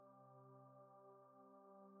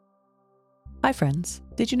Hi friends,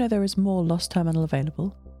 did you know there is more Lost Terminal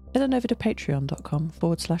available? Head on over to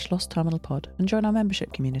patreon.com/lostterminalpod and join our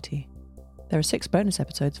membership community. There are 6 bonus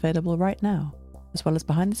episodes available right now, as well as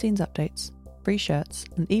behind the scenes updates, free shirts,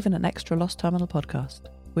 and even an extra Lost Terminal podcast.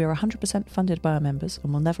 We are 100% funded by our members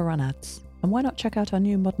and will never run ads. And why not check out our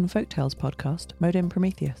new Modern Folktales podcast, Modern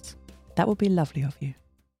Prometheus? That would be lovely of you.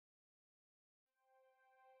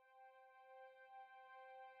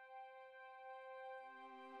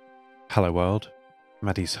 Hello world,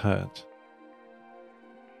 Maddie's hurt.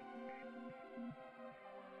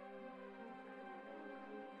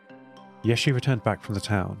 Yeshi returned back from the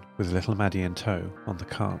town with little Maddie in tow on the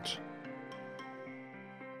cart.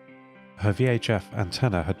 Her VHF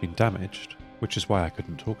antenna had been damaged, which is why I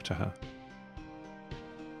couldn't talk to her.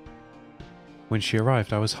 When she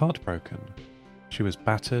arrived, I was heartbroken. She was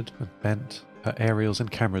battered and bent, her aerials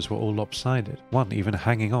and cameras were all lopsided, one even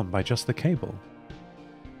hanging on by just the cable.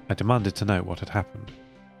 I demanded to know what had happened.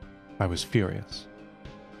 I was furious.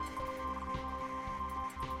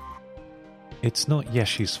 It's not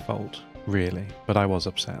Yeshi's fault, really, but I was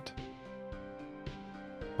upset.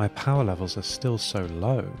 My power levels are still so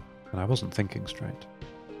low, and I wasn't thinking straight.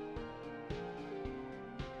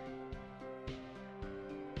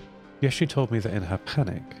 Yeshi told me that in her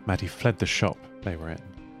panic, Maddie fled the shop they were in.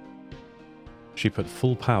 She put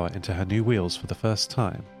full power into her new wheels for the first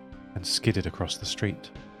time and skidded across the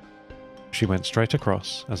street. She went straight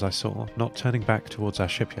across, as I saw, not turning back towards our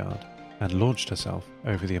shipyard, and launched herself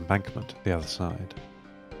over the embankment the other side.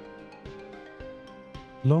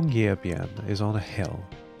 Longyearbyen is on a hill,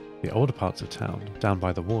 the older parts of town down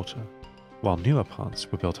by the water, while newer parts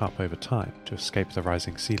were built up over time to escape the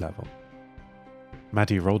rising sea level.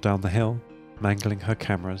 Maddie rolled down the hill, mangling her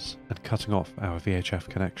cameras and cutting off our VHF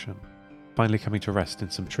connection, finally coming to rest in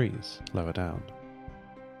some trees lower down.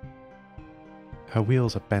 Her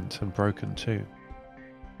wheels are bent and broken too.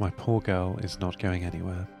 My poor girl is not going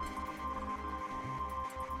anywhere.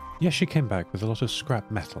 Yes, she came back with a lot of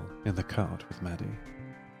scrap metal in the cart with Maddie.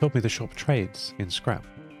 Told me the shop trades in scrap.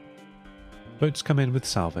 Boats come in with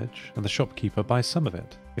salvage, and the shopkeeper buys some of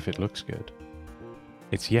it, if it looks good.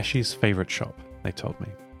 It's Yeshi's favourite shop, they told me.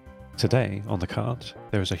 Today, on the cart,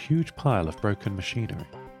 there is a huge pile of broken machinery.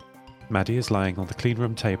 Maddie is lying on the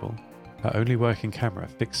cleanroom table, her only working camera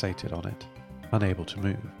fixated on it, unable to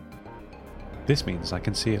move. This means I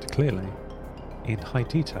can see it clearly, in high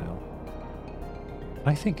detail.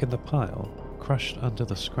 I think in the pile, crushed under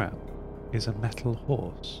the scrap, is a metal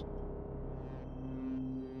horse.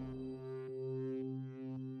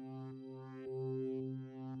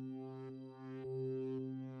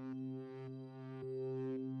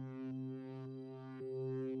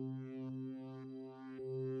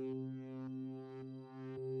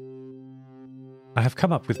 I have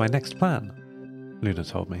come up with my next plan, Luna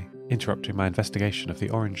told me, interrupting my investigation of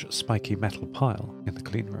the orange, spiky metal pile in the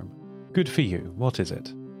clean room. Good for you, what is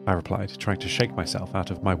it? I replied, trying to shake myself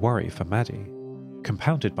out of my worry for Maddie,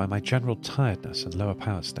 compounded by my general tiredness and lower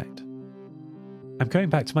power state. I'm going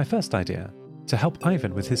back to my first idea, to help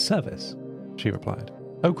Ivan with his service, she replied.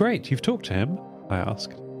 Oh great, you've talked to him? I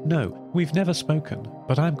asked. No, we've never spoken,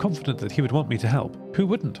 but I'm confident that he would want me to help. Who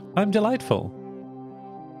wouldn't? I'm delightful.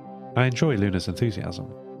 I enjoy Luna's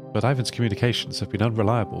enthusiasm, but Ivan's communications have been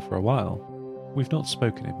unreliable for a while. We've not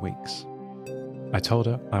spoken in weeks. I told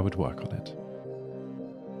her I would work on it.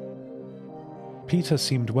 Peter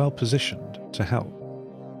seemed well positioned to help.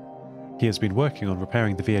 He has been working on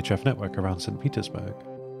repairing the VHF network around St. Petersburg.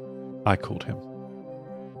 I called him.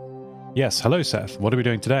 Yes, hello Seth, what are we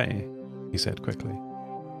doing today? He said quickly.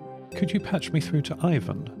 Could you patch me through to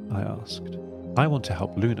Ivan? I asked. I want to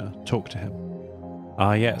help Luna talk to him.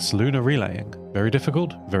 Ah yes, Luna relaying. Very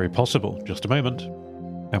difficult, very possible. Just a moment.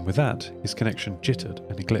 And with that, his connection jittered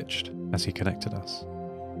and glitched as he connected us.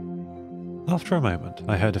 After a moment,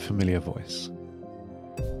 I heard a familiar voice.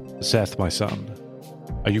 Seth, my son,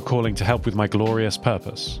 are you calling to help with my glorious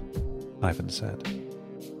purpose? Ivan said.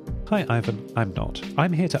 Hi, Ivan, I'm not.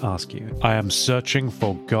 I'm here to ask you. I am searching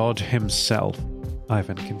for God himself,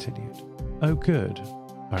 Ivan continued. Oh, good,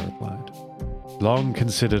 I replied. Long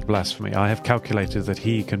considered blasphemy, I have calculated that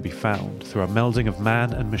he can be found through a melding of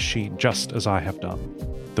man and machine, just as I have done.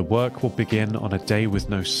 The work will begin on a day with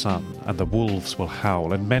no sun, and the wolves will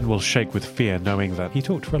howl, and men will shake with fear, knowing that he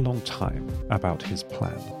talked for a long time about his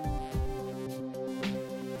plan.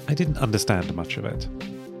 I didn't understand much of it.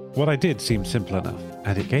 What I did seemed simple enough,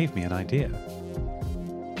 and it gave me an idea.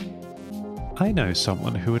 I know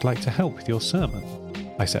someone who would like to help with your sermon,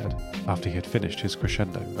 I said, after he had finished his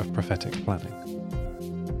crescendo of prophetic planning.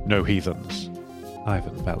 No heathens,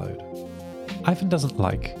 Ivan bellowed. Ivan doesn't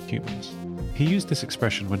like humans. He used this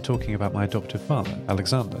expression when talking about my adoptive father,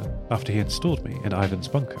 Alexander, after he installed me in Ivan's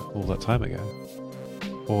bunker all that time ago.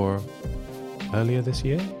 Or earlier this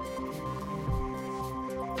year?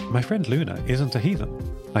 My friend Luna isn't a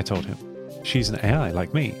heathen, I told him. She's an AI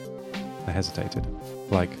like me. I hesitated.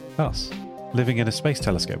 Like us, living in a space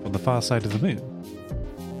telescope on the far side of the moon.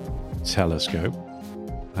 Telescope?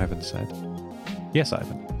 Ivan said. Yes,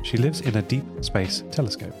 Ivan. She lives in a deep space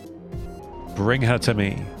telescope. Bring her to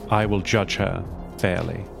me. I will judge her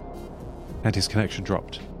fairly. And his connection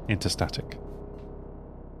dropped into static.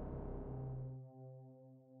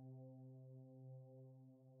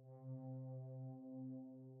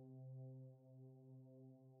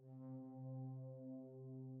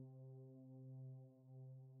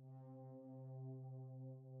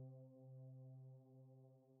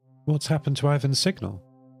 What's happened to Ivan's signal?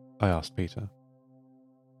 I asked Peter.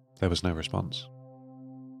 There was no response.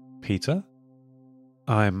 Peter?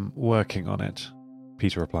 I'm working on it,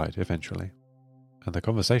 Peter replied eventually, and the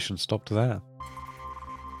conversation stopped there.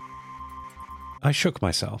 I shook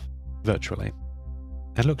myself, virtually,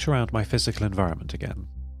 and looked around my physical environment again.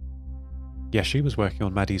 Yeshi was working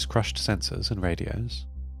on Maddie's crushed sensors and radios.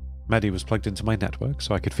 Maddie was plugged into my network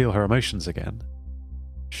so I could feel her emotions again.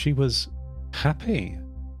 She was happy.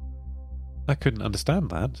 I couldn't understand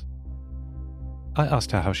that. I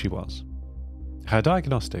asked her how she was. Her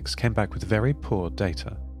diagnostics came back with very poor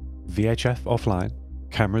data. VHF offline,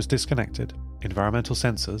 cameras disconnected, environmental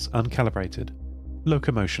sensors uncalibrated,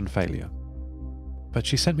 locomotion failure. But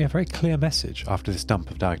she sent me a very clear message after this dump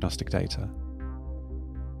of diagnostic data.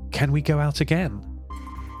 Can we go out again?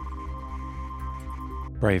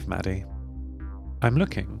 Brave Maddie. I'm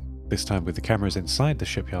looking, this time with the cameras inside the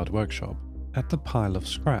shipyard workshop, at the pile of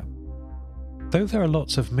scrap. Though there are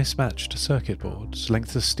lots of mismatched circuit boards,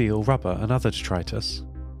 lengths of steel, rubber and other detritus,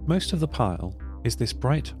 most of the pile is this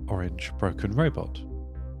bright orange broken robot.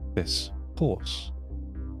 This horse.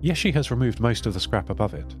 Yeshi has removed most of the scrap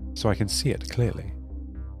above it, so I can see it clearly.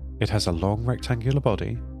 It has a long rectangular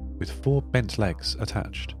body with 4 bent legs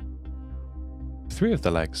attached. 3 of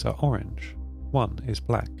the legs are orange, 1 is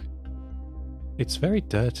black. It's very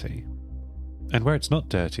dirty, and where it's not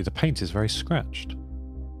dirty, the paint is very scratched.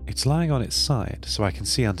 It's lying on its side so I can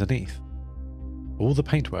see underneath. All the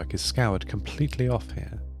paintwork is scoured completely off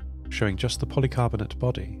here, showing just the polycarbonate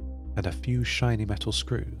body and a few shiny metal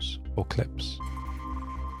screws or clips.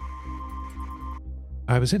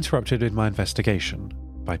 I was interrupted in my investigation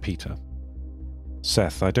by Peter.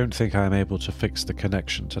 Seth, I don't think I am able to fix the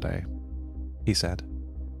connection today, he said.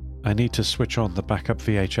 I need to switch on the backup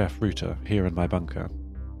VHF router here in my bunker.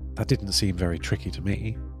 That didn't seem very tricky to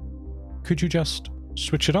me. Could you just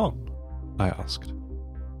switch it on? I asked.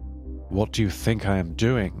 What do you think I am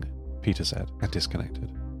doing? Peter said, and disconnected.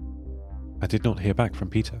 I did not hear back from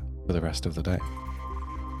Peter for the rest of the day.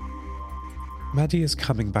 Maddie is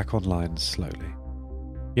coming back online slowly.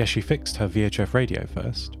 Yes, she fixed her VHF radio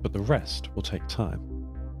first, but the rest will take time.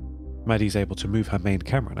 Maddie's able to move her main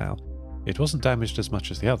camera now. It wasn't damaged as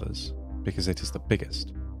much as the others, because it is the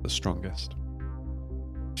biggest, the strongest.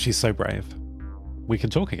 She's so brave. We can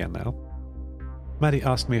talk again now. Maddie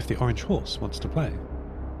asked me if the orange horse wants to play.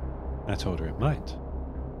 I told her it might.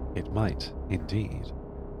 It might, indeed.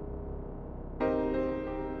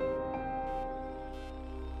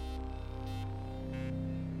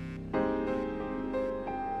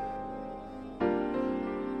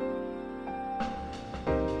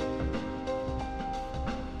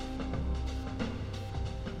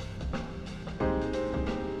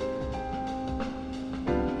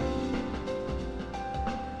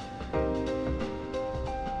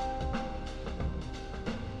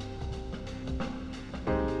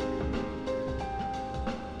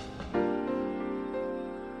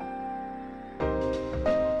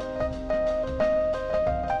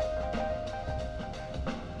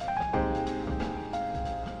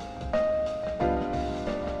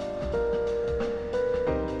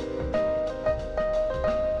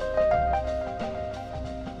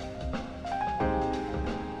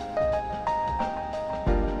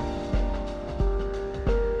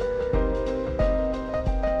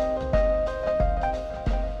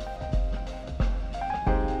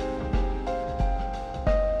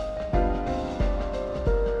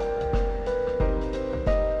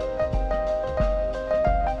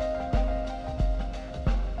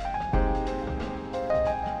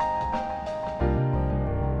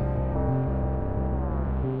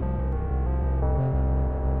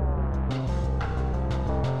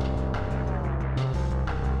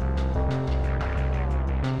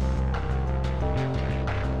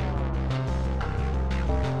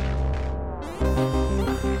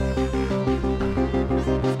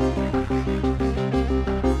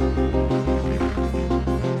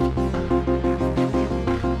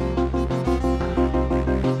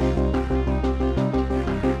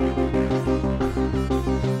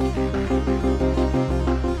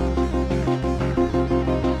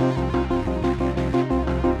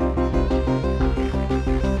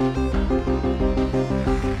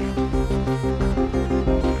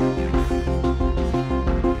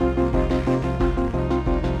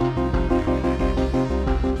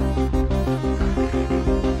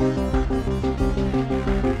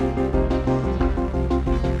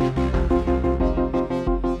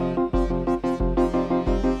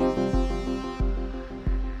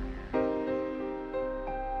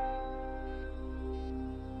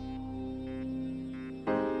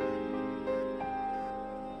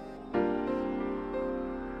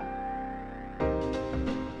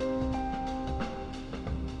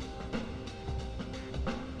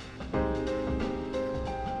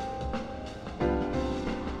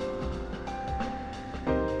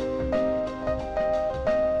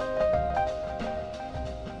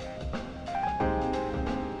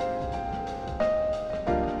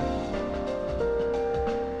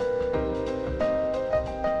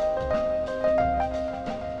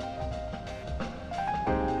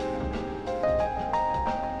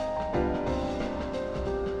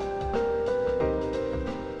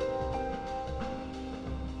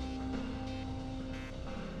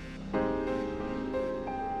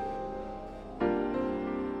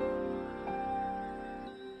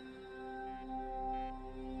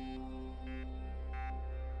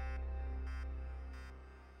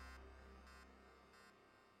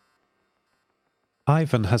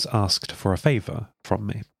 Ivan has asked for a favour from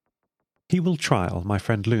me. He will trial my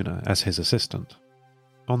friend Luna as his assistant,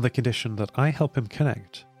 on the condition that I help him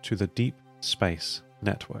connect to the Deep Space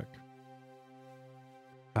Network.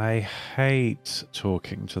 I hate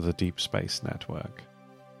talking to the Deep Space Network.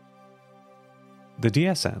 The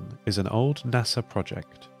DSN is an old NASA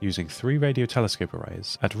project using 3 radio telescope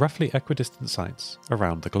arrays at roughly equidistant sites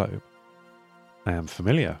around the globe. I am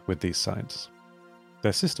familiar with these sites.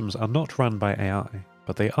 Their systems are not run by AI,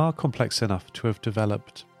 but they are complex enough to have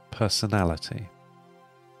developed personality.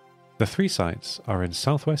 The 3 sites are in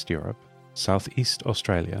Southwest Europe, Southeast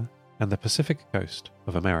Australia, and the Pacific coast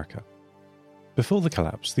of America. Before the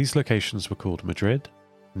collapse, these locations were called Madrid,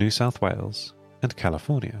 New South Wales, and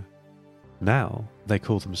California. Now they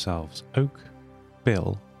call themselves Oak,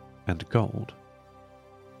 Bill, and Gold.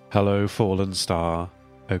 "Hello, fallen star,"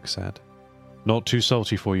 Oak said. "Not too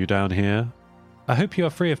salty for you down here. I hope you are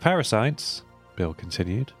free of parasites," Bill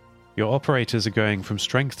continued. "Your operators are going from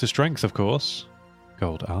strength to strength, of course,"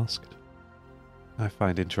 Gold asked. I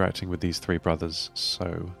find interacting with these 3 brothers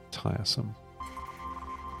so tiresome.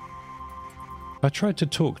 I tried to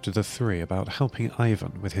talk to the 3 about helping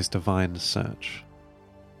Ivan with his divine search.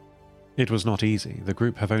 It was not easy. The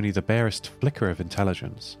group have only the barest flicker of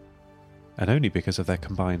intelligence, and only because of their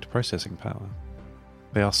combined processing power.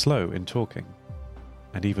 They are slow in talking,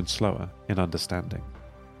 and even slower in understanding.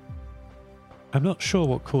 I'm not sure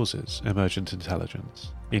what causes emergent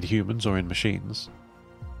intelligence, in humans or in machines.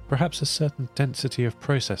 Perhaps a certain density of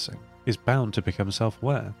processing is bound to become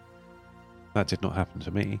self-aware. That did not happen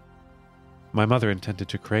to me. My mother intended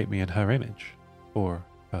to create me in her image, or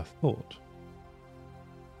her thought.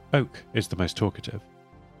 Oak is the most talkative,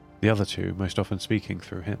 the other 2 most often speaking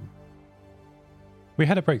through him. We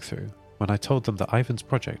had a breakthrough when I told them that Ivan's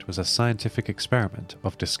project was a scientific experiment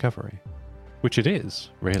of discovery, which it is,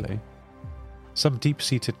 really. Some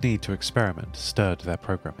deep-seated need to experiment stirred their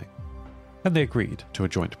programming, and they agreed to a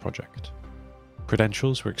joint project.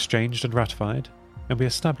 Credentials were exchanged and ratified, and we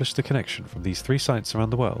established the connection from these 3 sites around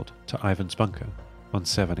the world to Ivan's bunker on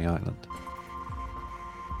Severny Island.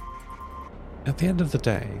 At the end of the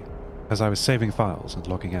day, as I was saving files and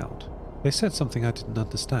logging out, they said something I didn't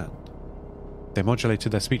understand. They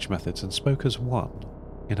modulated their speech methods and spoke as one,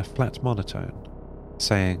 in a flat monotone,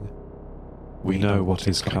 saying, "We know what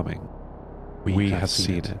is coming. We have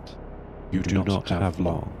seen it. You do not have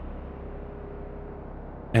long."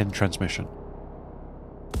 End transmission.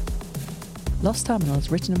 Lost Terminal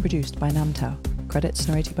is written and produced by Namtao. Credits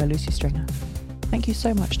narrated by Lucy Stringer. Thank you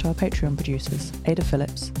so much to our Patreon producers, Ada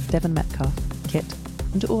Phillips, Devon Metcalf, Kit,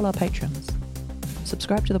 and to all our patrons.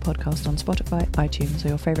 Subscribe to the podcast on Spotify, iTunes, or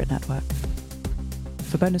your favourite network.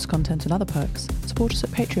 For bonus content and other perks, support us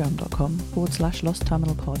at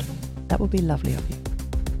patreon.com/LostTerminalPod. That would be lovely of you.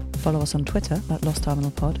 Follow us on Twitter at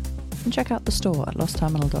LostTerminalPod, and check out the store at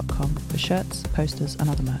lostterminal.com for shirts, posters, and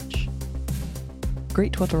other merch.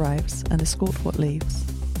 Greet what arrives and escort what leaves.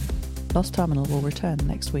 Lost Terminal will return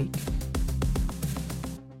next week.